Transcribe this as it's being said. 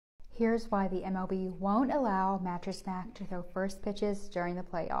Here's why the MLB won't allow Mattress Mack to throw first pitches during the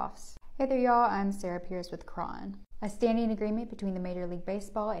playoffs. Hey there y'all, I'm Sarah Pierce with Cron. A standing agreement between the Major League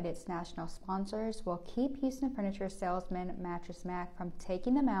Baseball and its national sponsors will keep Houston furniture salesman Mattress Mack from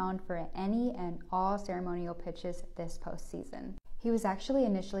taking the mound for any and all ceremonial pitches this postseason. He was actually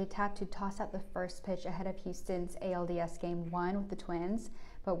initially tapped to toss out the first pitch ahead of Houston's ALDS Game 1 with the Twins,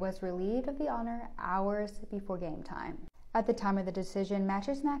 but was relieved of the honor hours before game time. At the time of the decision,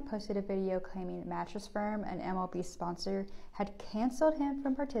 Mattress Mack posted a video claiming Mattress Firm, an MLB sponsor, had canceled him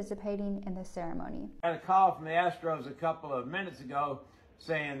from participating in the ceremony. I had a call from the Astros a couple of minutes ago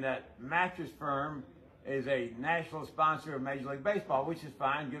saying that Mattress Firm is a national sponsor of Major League Baseball, which is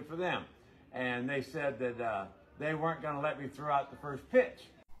fine, good for them. And they said that they weren't going to let me throw out the first pitch.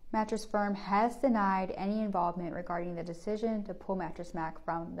 Mattress Firm has denied any involvement regarding the decision to pull Mattress Mack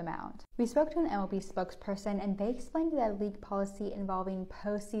from the mound. We spoke to an MLB spokesperson and they explained that league policy involving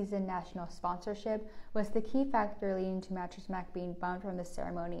postseason national sponsorship was the key factor leading to Mattress Mack being bumped from the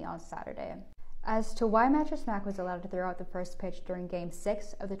ceremony on Saturday. As to why Mattress Mack was allowed to throw out the first pitch during Game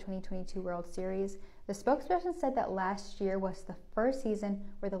 6 of the 2022 World Series, the spokesperson said that last year was the first season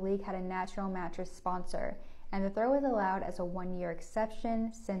where the league had a national mattress sponsor, and the throw was allowed as a one-year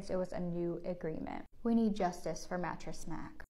exception since it was a new agreement. We need justice for Mattress Mack.